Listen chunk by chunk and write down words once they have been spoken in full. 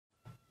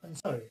And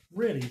so,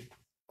 really,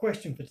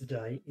 question for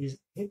today is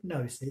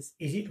hypnosis,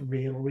 is it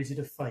real or is it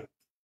a fake?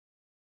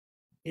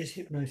 Is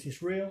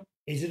hypnosis real?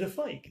 Is it a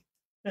fake?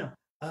 Now,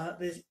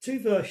 there's two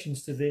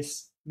versions to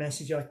this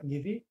message I can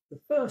give you. The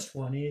first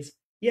one is,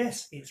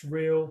 yes, it's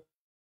real,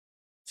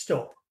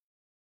 stop,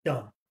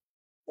 done.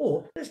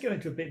 Or let's go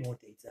into a bit more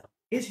detail.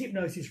 Is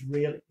hypnosis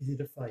real? Is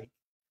it a fake?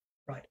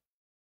 Right.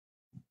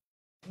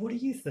 What do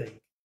you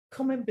think?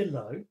 Comment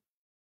below.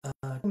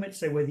 Comment to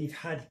say whether you've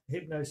had a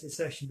hypnosis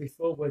session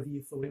before, whether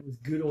you thought it was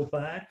good or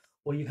bad,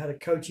 or you've had a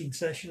coaching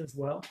session as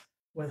well,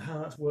 whether how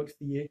that's worked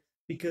for you,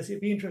 because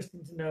it'd be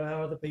interesting to know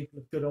how other people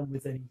have got on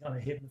with any kind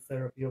of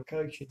hypnotherapy or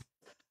coaching.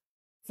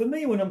 For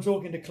me, when I'm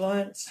talking to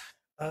clients,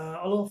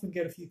 I'll often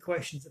get a few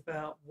questions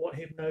about what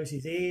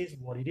hypnosis is,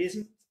 what it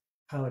isn't,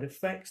 how it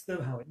affects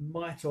them, how it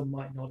might or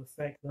might not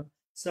affect them.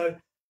 So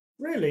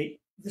really,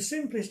 the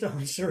simplest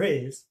answer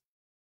is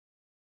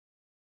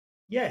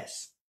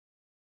yes.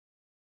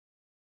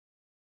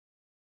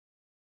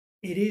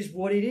 It is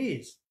what it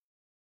is.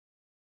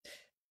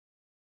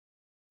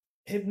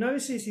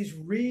 Hypnosis is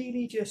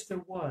really just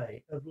a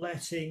way of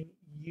letting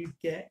you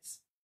get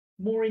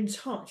more in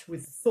touch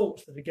with the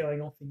thoughts that are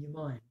going off in your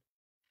mind,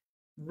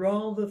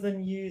 rather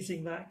than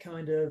using that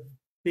kind of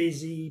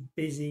busy,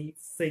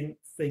 think,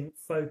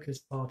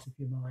 focused part of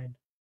your mind.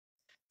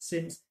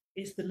 Since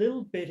it's the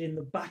little bit in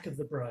the back of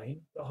the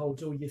brain that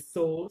holds all your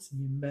thoughts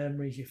and your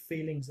memories, your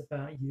feelings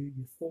about you,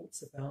 your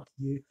thoughts about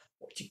you,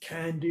 what you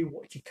can do,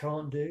 what you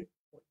can't do,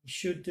 what you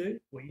should do,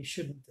 what you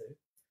shouldn't do.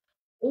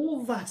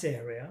 All that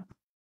area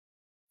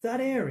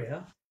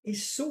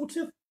is sort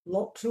of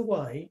locked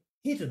away,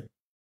 hidden.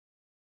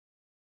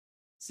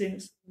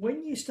 Since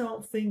when you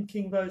start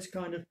thinking those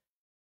kind of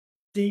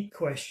deep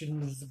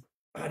questions,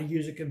 how to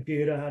use a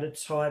computer, how to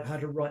type, how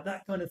to write,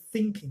 that kind of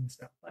thinking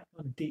stuff, that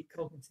kind of deep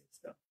cognitive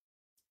stuff,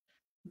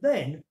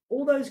 then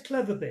all those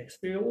clever bits,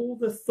 all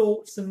the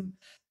thoughts,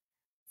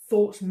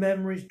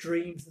 memories,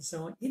 dreams, and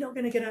so on, you're not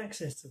going to get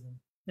access to them.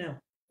 Now,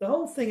 the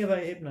whole thing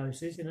about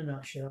hypnosis, in a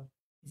nutshell,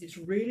 is it's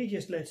really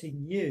just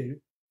letting you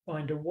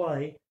find a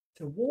way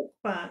to walk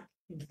back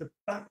into the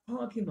back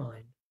part of your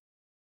mind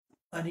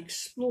and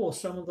explore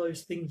some of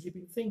those things you've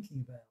been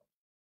thinking about.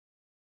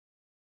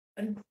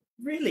 And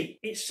really,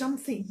 it's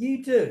something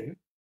you do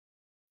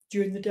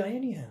during the day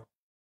anyhow.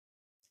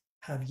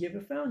 Have you ever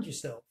found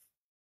yourself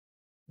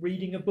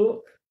reading a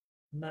book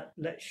and that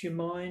lets your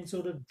mind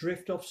sort of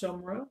drift off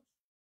somewhere else?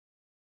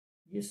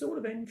 You're sort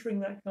of entering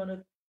that kind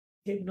of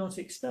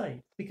hypnotic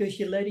state because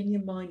you're letting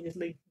your mind just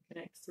link and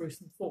connect through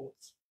some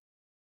thoughts.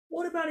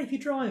 What about if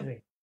you're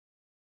driving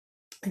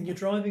and you're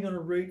driving on a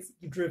route that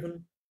you've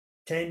driven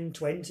 10,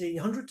 20,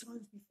 100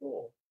 times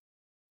before?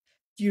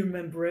 Do you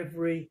remember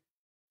every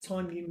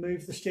time you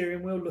move the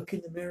steering wheel, look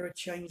in the mirror,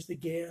 change the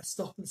gear,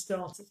 stop and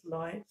start at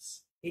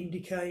lights,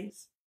 indicate,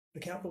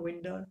 look out the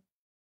window?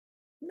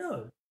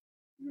 No,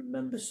 you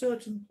remember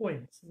certain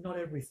points, not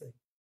everything.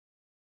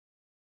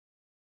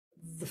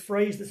 The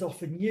phrase that's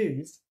often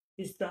used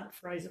is that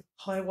phrase of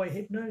highway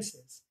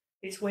hypnosis.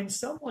 It's when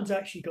someone's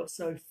actually got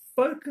so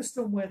focused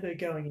on where they're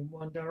going in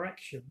one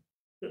direction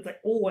that they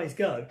always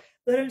go,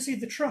 they don't see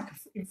the truck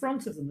in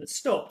front of them that's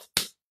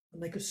stopped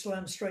and they could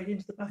slam straight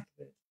into the back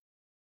of it.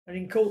 And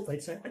in court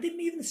they'd say, I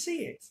didn't even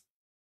see it.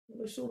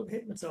 They've sort of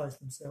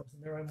hypnotised themselves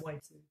in their own way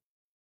to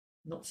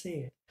not see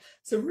it.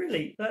 So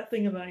really, that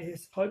thing about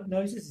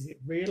hypnosis, is it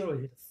real or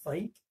is it a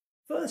fake?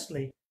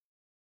 Firstly,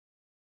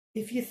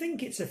 if you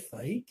think it's a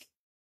fake,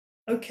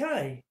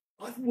 okay.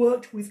 I've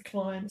worked with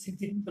clients who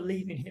didn't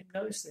believe in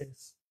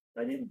hypnosis.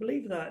 They didn't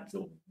believe that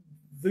sort of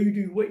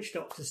voodoo witch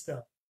doctor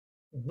stuff.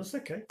 Well, that's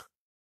okay.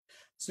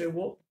 So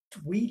what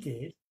we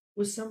did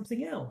was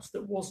something else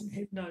that wasn't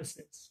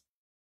hypnosis.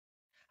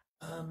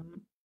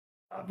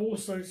 I've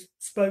also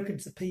spoken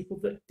to people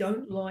that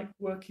don't like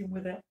working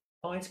with their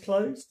eyes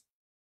closed.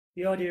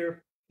 The idea of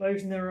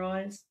closing their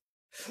eyes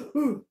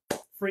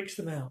freaks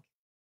them out.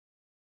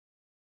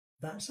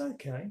 That's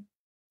okay,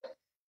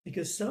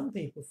 because some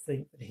people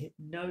think that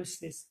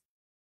hypnosis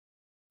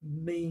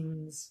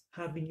means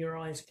having your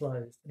eyes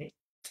closed and it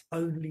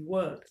only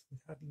works with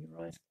having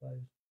your eyes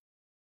closed.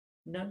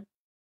 No.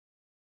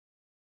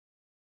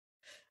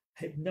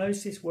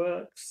 Hypnosis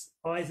works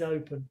eyes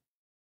open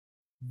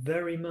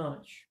very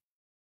much,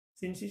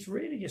 since it's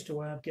really just a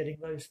way of getting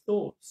those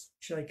thoughts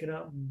shaken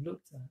up and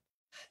looked at.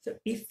 So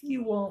if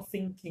you are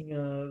thinking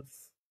of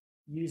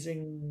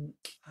using,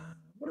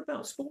 what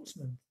about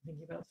sportsmen?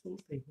 Thinking about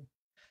sports people.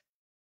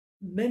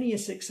 Many a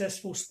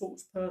successful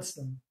sports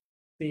person,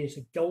 be it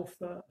a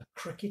golfer, a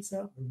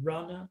cricketer, a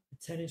runner, a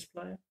tennis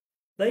player,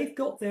 they've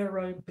got their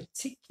own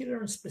particular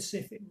and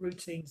specific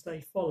routines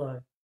they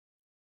follow.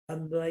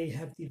 And they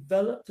have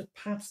developed a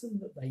pattern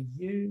that they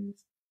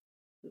use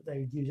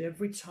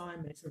every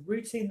time. It's a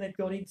routine they've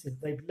got into,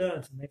 they've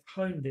learned and they've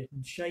honed it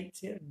and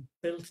shaped it and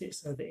built it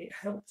so that it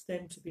helps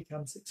them to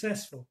become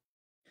successful.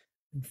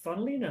 And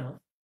funnily enough,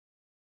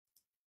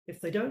 if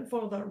they don't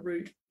follow that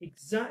route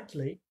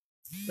exactly,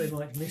 they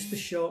might miss the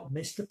shot,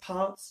 miss the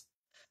putts,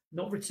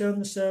 not return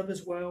the serve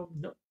as well,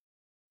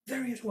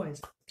 various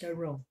ways go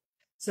wrong.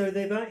 So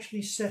they've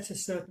actually set a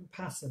certain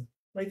pattern.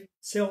 They've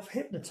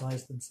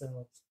self-hypnotized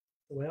themselves,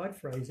 the way I'd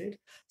phrase it.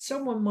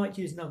 Someone might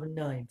use another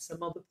name.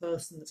 Some other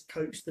person that's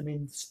coached them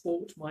in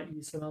sport might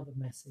use some other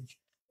message.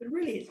 But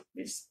really,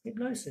 it's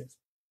hypnosis.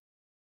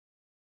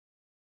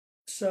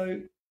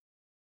 So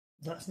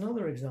that's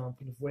another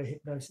example of where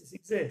hypnosis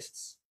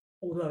exists,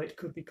 although it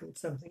could be called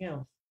something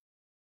else.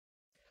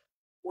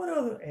 What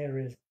other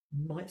areas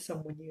might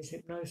someone use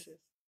hypnosis?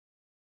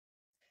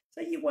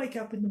 Say you wake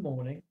up in the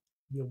morning,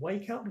 you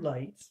wake up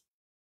late,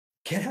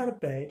 get out of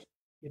bed,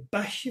 you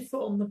bash your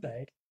foot on the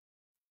bed,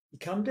 you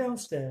come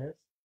downstairs,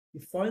 you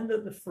find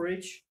that the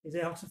fridge is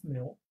out of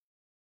milk,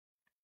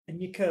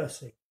 and you're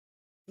cursing.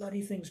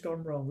 Bloody thing's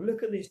gone wrong.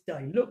 Look at this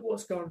day. Look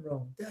what's gone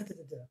wrong. Da, da,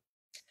 da, da.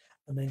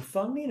 And then,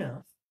 funnily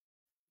enough,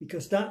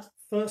 because that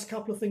first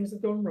couple of things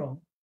have gone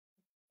wrong,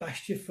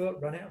 bashed your foot,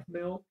 run out of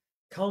milk,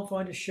 can't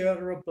find a shirt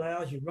or a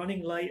blouse, you're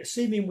running late,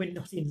 assuming we're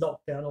not in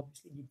lockdown,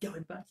 obviously, you're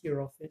going back to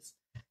your office,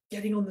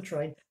 getting on the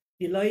train,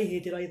 delay here,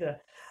 delay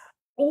there.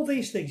 All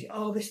these things,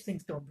 oh, this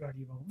thing's gone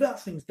bloody wrong, that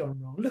thing's gone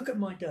wrong, look at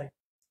my day.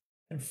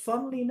 And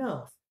funnily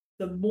enough,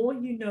 the more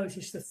you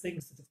notice the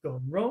things that have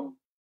gone wrong,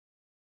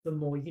 the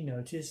more you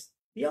notice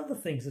the other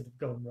things that have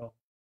gone wrong.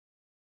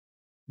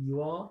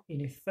 You are,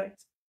 in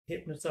effect,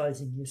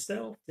 hypnotizing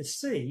yourself to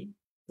see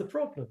the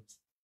problems.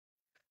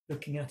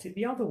 Looking at it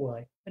the other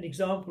way. An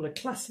example, a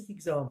classic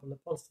example,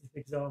 a positive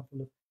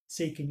example of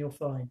seeking your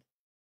find.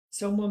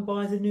 Someone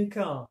buys a new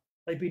car.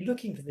 They've been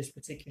looking for this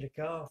particular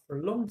car for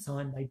a long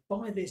time. They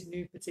buy this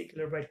new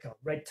particular red car,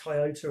 red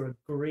Toyota, a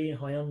green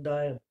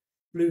Hyundai, a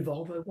blue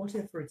Volvo,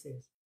 whatever it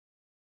is.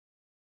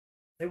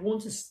 They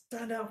want to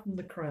stand out from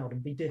the crowd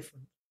and be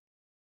different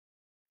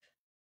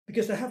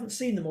because they haven't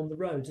seen them on the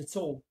roads at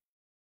all.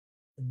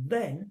 And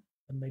then,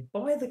 when they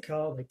buy the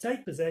car, they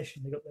take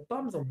possession, they've got their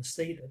bums on the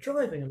seat, they're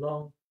driving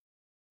along.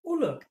 Oh,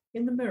 look,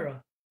 in the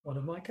mirror, one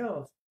of my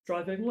cars,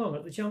 driving along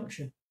at the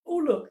junction. Oh,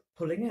 look,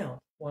 pulling out,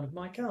 one of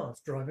my cars,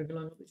 driving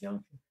along at the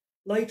junction.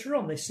 Later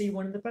on, they see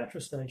one in the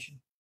petrol station.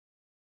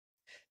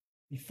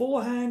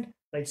 Beforehand,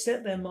 they'd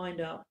set their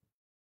mind up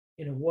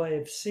in a way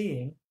of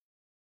seeing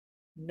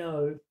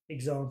no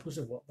examples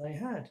of what they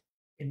had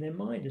in their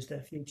mind as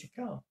their future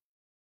car.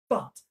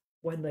 But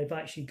when they've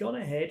actually gone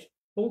ahead,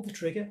 pulled the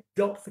trigger,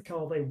 got the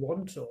car they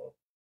want or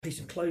a piece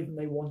of clothing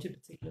they wanted, a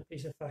particular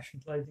piece of fashion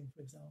clothing,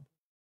 for example,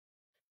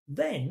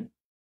 then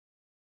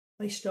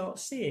they start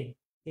seeing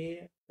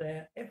here,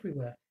 there,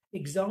 everywhere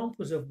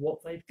examples of what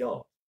they've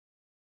got.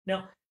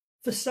 Now,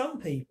 for some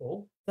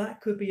people,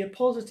 that could be a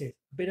positive,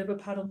 a bit of a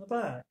pat on the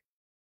back.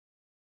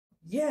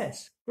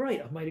 Yes,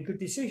 great, I've made a good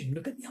decision.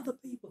 Look at the other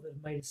people that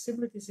have made a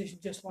similar decision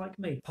just like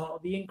me, part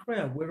of the in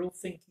crowd. We're all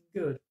thinking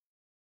good.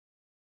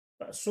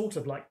 That's sort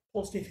of like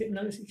positive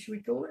hypnosis, should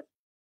we call it?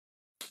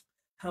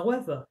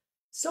 However,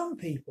 some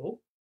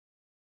people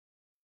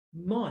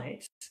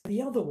might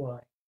the other way.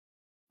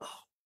 Oh,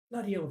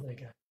 bloody hell, they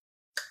go.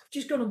 I've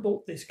just gone and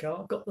bought this car.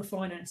 I've got the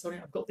finance on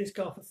it. I've got this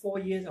car for 4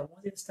 years. I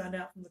wanted to stand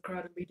out from the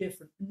crowd and be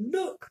different.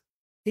 Look,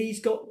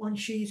 he's got one,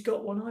 she's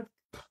got one.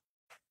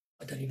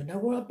 I don't even know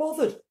why I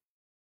bothered.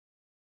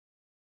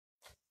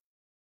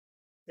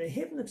 They're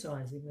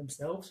hypnotizing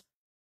themselves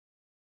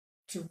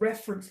to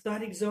reference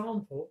that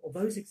example or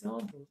those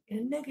examples in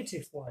a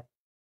negative way.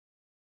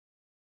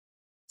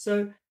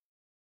 So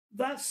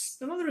that's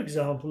another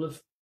example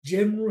of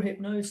general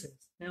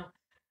hypnosis. Now,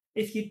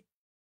 if you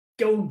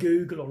go on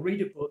Google or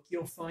read a book,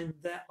 you'll find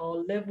there are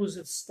levels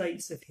of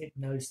states of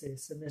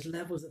hypnosis and there's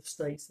levels of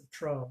states of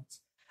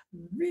trance.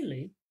 And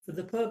really, for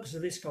the purpose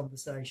of this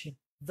conversation,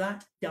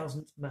 that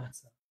doesn't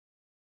matter.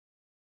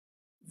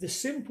 The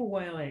simple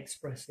way I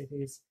express it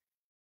is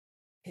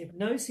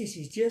hypnosis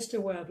is just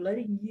a way of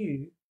letting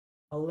you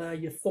allow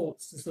your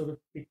thoughts to sort of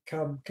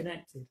become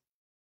connected.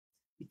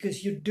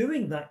 Because you're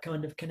doing that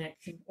kind of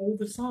connection all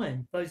the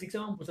time. Those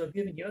examples I've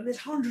given you, and there's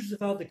hundreds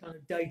of other kind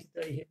of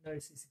day-to-day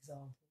hypnosis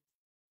examples.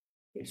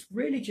 It's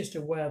really just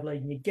a way of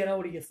letting you get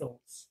hold of your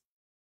thoughts.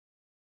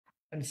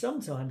 And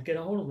sometimes get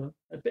a hold of them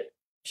a bit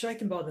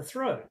shaken by the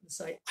throat and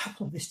say, I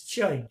want this to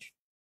change.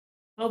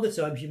 Other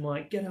times you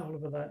might get a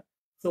hold of that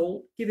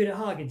thought, give it a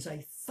hug and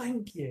say,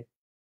 thank you.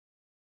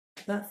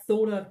 That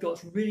thought I've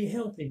got is really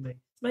helping me.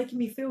 It's making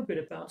me feel good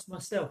about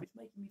myself. It's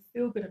making me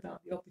feel good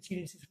about the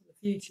opportunities for the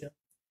future.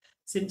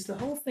 Since the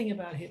whole thing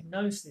about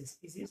hypnosis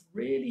is it's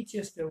really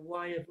just a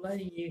way of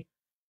letting you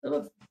sort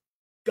of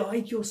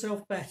guide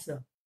yourself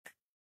better.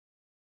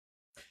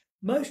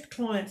 Most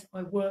clients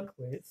I work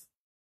with,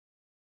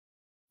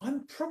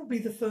 I'm probably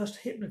the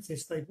first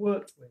hypnotist they've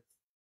worked with,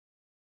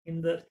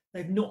 in that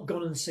they've not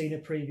gone and seen a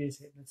previous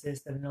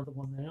hypnotist, then another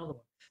one, then another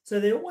one.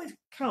 So they always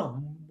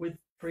come with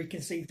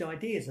preconceived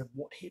ideas of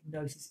what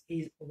hypnosis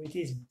is or it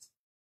isn't.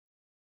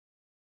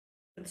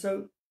 And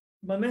so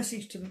my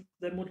message to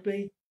them would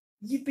be,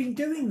 you've been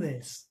doing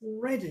this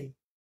already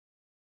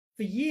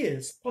for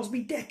years,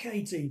 possibly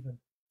decades even.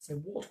 So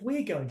what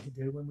we're going to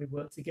do when we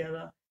work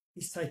together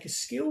is take a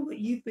skill that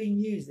you've been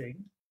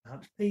using,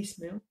 perhaps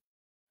piecemeal,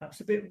 perhaps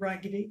a bit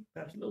raggedy,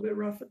 perhaps a little bit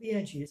rough at the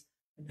edges,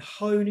 and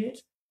hone it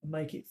and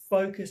make it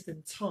focused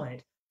and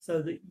tight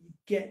so that you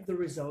get the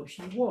results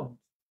you want.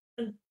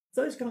 And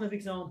those kind of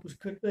examples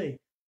could be,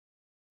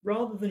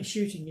 rather than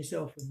shooting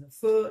yourself in the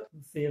foot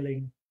and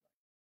feeling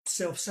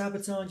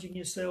self-sabotaging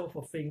yourself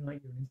or feeling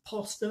like you're an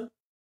imposter,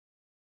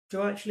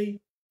 to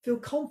actually feel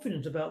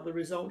confident about the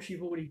results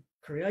you've already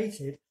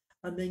created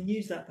and then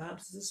use that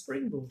perhaps as a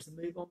springboard to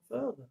move on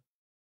further.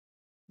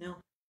 Now,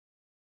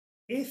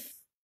 if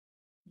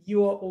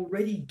you are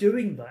already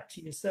doing that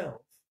to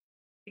yourself,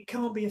 it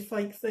can't be a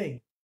fake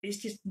thing. It's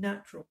just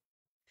natural.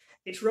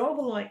 It's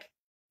rather like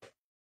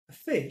a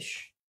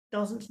fish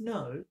doesn't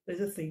know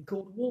there's a thing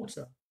called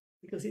water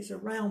because it's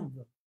around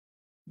them.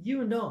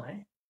 You and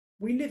I,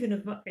 we live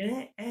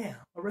in air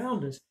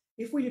around us.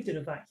 If we lived in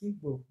a vacuum,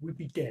 well, we'd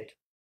be dead.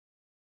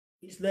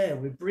 It's there.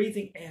 We're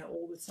breathing air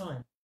all the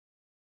time.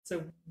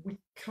 So we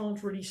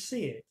can't really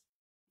see it.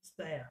 It's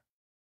there.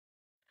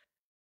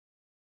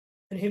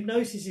 And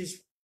hypnosis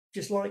is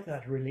just like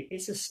that, really.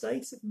 It's a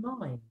state of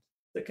mind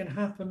that can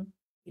happen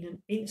in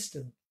an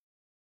instant.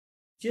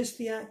 Just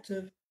the act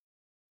of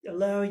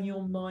allowing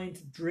your mind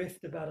to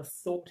drift about a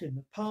thought in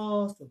the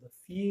past or the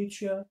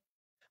future,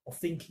 or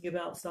thinking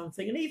about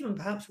something, and even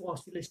perhaps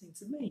whilst you're listening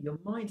to me, your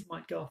mind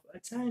might go off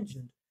at a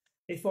tangent.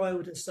 If I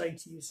were to say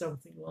to you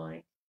something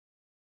like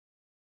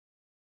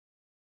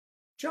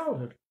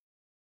childhood,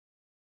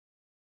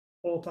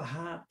 or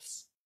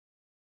perhaps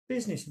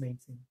business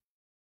meeting,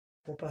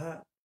 or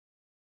perhaps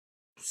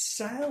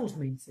sales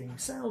meeting,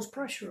 sales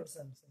pressure or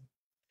something.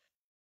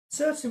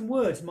 Certain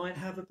words might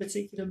have a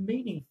particular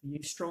meaning for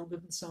you stronger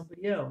than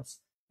somebody else.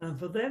 And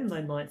for them,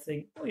 they might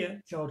think, oh yeah,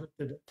 childhood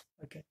did it.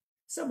 Okay.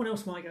 Someone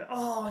else might go,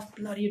 oh, it's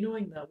bloody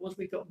annoying that was.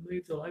 We got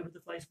moved all over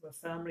the place with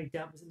our family.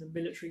 Dad was in the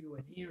military. We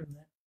went here and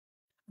there.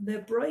 And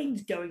their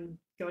brains going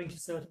to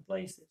certain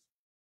places.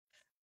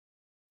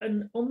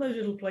 And on those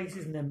little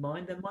places in their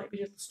mind, there might be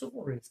little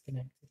stories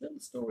connected, little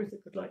stories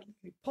that could like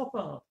literally pop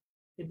up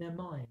in their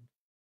mind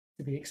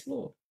to be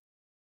explored.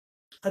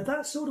 And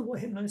that's sort of what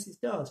hypnosis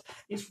does.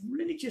 It's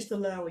really just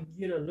allowing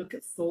you to look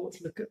at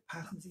thoughts, look at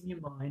patterns in your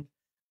mind,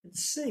 and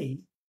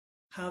see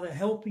how they're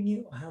helping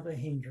you or how they're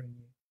hindering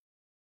you.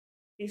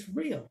 It's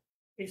real.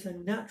 It's a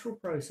natural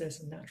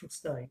process, a natural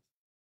state.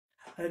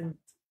 And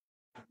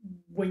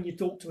when you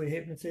talk to a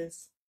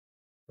hypnotist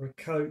or a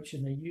coach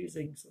and they're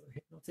using sort of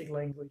hypnotic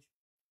language,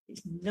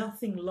 it's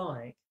nothing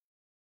like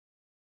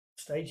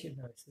stage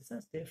hypnosis.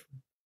 That's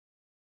different.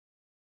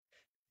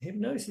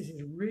 Hypnosis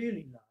is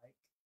really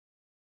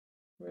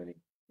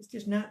it's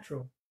just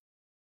natural.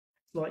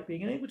 It's like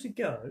being able to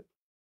go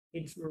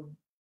into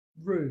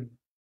a room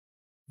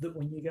that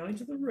when you go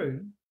into the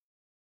room,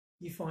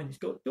 you find it's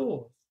got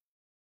doors.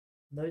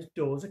 And those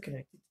doors are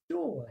connected to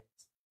doorways.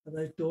 And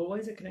those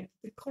doorways are connected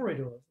to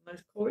corridors. And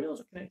those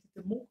corridors are connected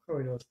to more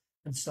corridors.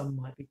 And some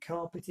might be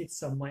carpeted,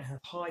 some might have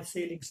high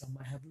ceilings, some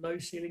might have low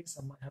ceilings,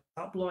 some might have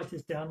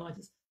uplighters,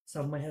 downlighters,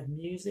 some may have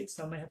music,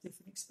 some may have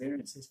different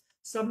experiences,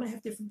 some may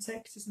have different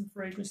textures and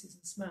fragrances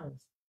and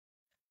smells.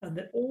 And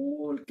they're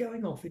all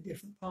going off in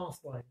different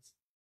pathways.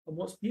 And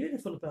what's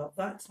beautiful about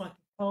that type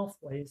of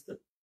pathway is that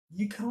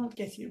you can't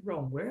get it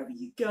wrong. Wherever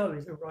you go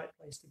is the right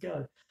place to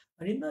go.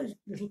 And in those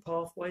little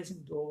pathways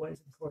and doorways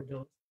and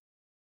corridors,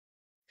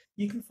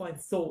 you can find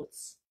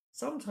thoughts,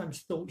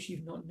 sometimes thoughts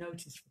you've not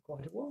noticed for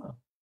quite a while.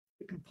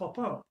 It can pop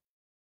up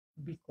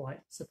and be quite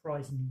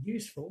surprisingly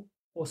useful,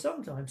 or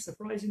sometimes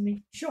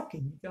surprisingly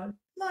shocking. You go,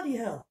 bloody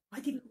hell,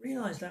 I didn't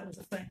realise that was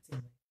affecting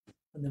me.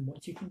 And then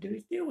what you can do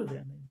is deal with it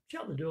and then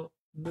shut the door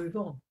and move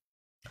on.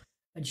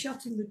 And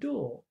shutting the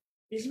door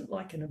isn't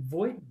like an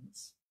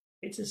avoidance,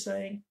 it's a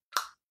saying,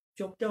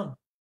 job done.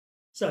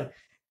 So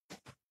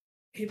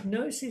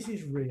hypnosis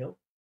is real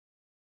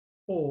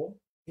or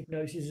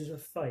hypnosis is a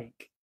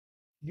fake.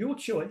 Your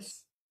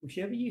choice,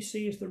 whichever you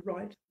see is the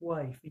right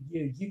way for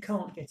you, you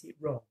can't get it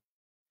wrong.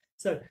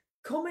 So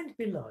comment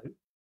below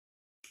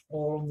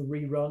or on the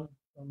rerun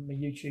on the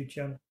YouTube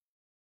channel.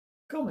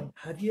 Comment,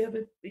 have you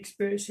ever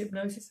experienced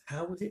hypnosis?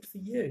 How was it for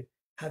you?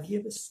 Have you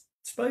ever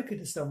spoken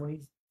to someone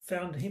who's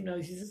found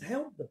hypnosis has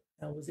helped them?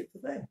 How was it for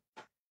them?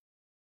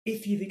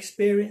 If you've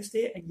experienced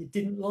it and you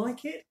didn't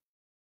like it,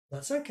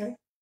 that's okay.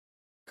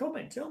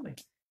 Comment, tell me.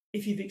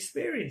 If you've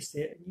experienced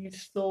it and you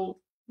just thought,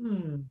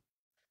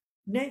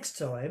 next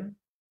time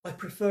I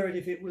prefer it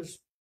if it was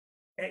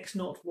X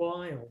not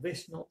Y or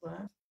this not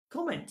that,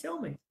 comment,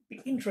 tell me.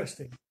 It'd be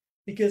interesting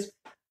because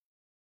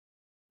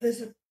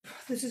there's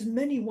as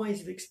many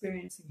ways of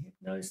experiencing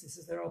hypnosis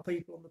as there are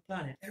people on the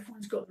planet.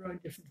 Everyone's got their own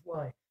different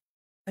way.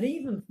 And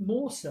even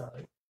more so,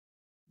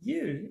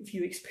 if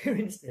you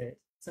experienced it,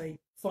 say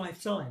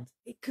 5 times,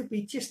 it could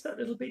be just that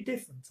little bit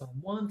different. Time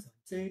 1, time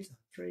 2, time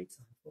 3,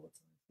 time 4, time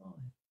 5.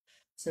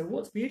 So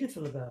what's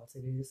beautiful about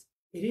it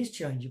is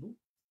changeable.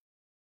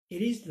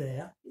 It is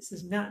there. It's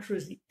as natural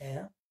as the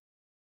air.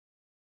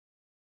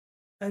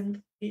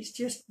 And it's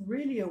just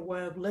really a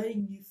way of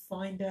letting you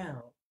find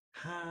out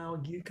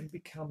how you can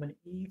become an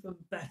even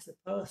better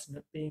person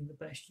at being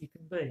the best you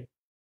can be.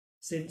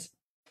 Since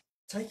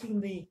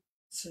taking the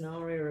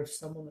scenario of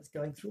someone that's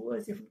going through all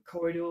those different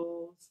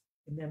corridors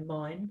in their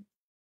mind,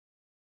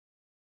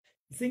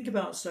 you think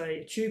about, say,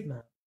 a tube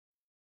man.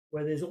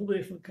 where there's all the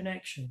different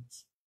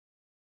connections.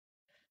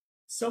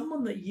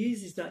 Someone that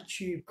uses that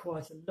tube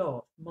quite a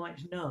lot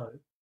might know,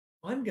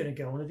 I'm going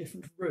to go on a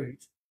different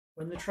route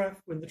when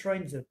the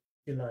trains are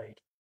delayed,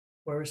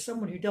 whereas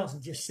someone who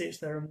doesn't just sits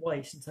there and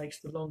waits and takes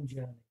the long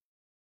journey.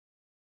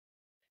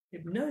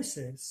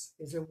 Hypnosis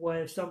is a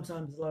way of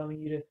sometimes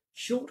allowing you to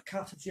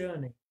shortcut a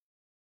journey,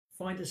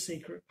 find a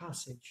secret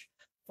passage,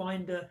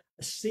 find a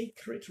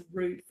secret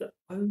route that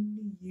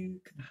only you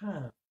can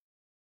have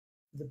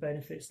for the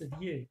benefits of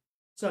you.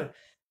 So,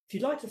 if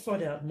you'd like to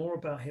find out more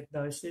about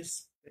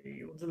hypnosis,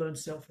 you want to learn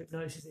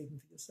self-hypnosis even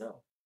for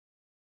yourself,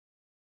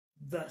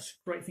 that's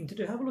a great thing to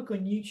do. Have a look on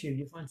YouTube.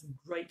 You'll find some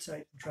great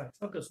tapes and tracks.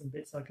 I've got some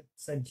bits I could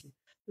send you.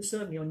 But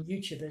certainly on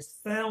YouTube, there's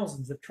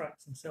thousands of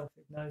tracks on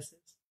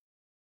self-hypnosis.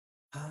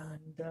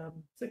 And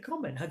so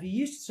comment, have you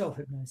used a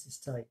self-hypnosis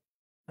tape?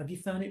 Have you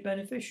found it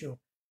beneficial?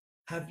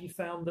 Have you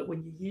found that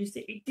when you used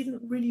it, it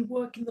didn't really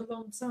work in the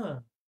long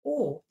term?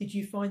 Or did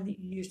you find that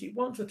you used it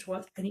once or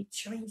twice and it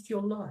changed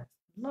your life?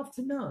 I'd love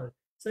to know.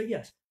 So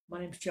yes, my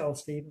name's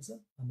Charles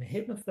Stevenson. I'm a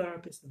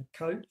hypnotherapist and a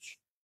coach.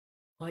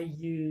 I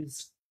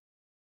use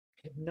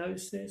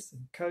hypnosis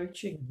and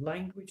coaching and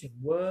language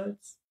and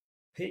words,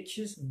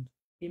 pictures and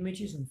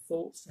images and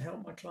thoughts to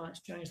help my clients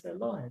change their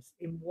lives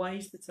in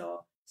ways that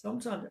are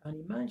sometimes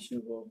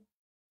unimaginable,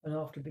 and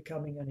after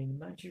becoming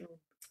unimaginable,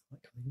 I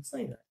can't even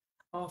say that,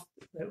 after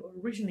they were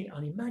originally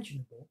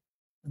unimaginable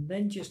and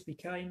then just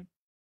became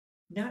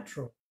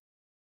natural.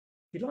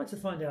 If you'd like to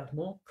find out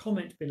more,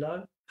 comment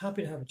below.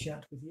 Happy to have a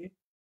chat with you.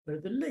 But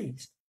at the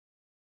least,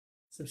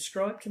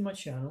 subscribe to my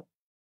channel.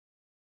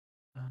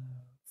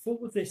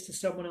 Forward this to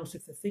someone else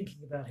if they're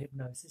thinking about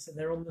hypnosis and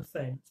they're on the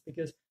fence,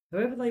 because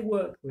whoever they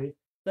work with,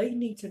 they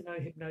need to know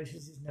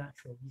hypnosis is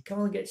natural. You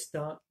can't get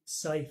stuck,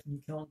 it's safe, and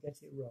you can't get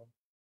it wrong.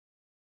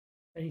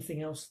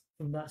 Anything else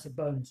from that's a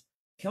bonus.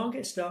 You can't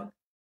get stuck,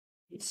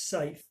 it's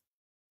safe,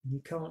 and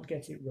you can't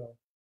get it wrong.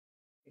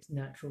 It's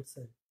natural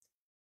too.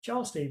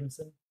 Charles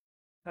Stevenson,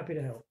 happy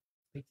to help.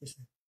 Speak to you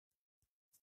soon.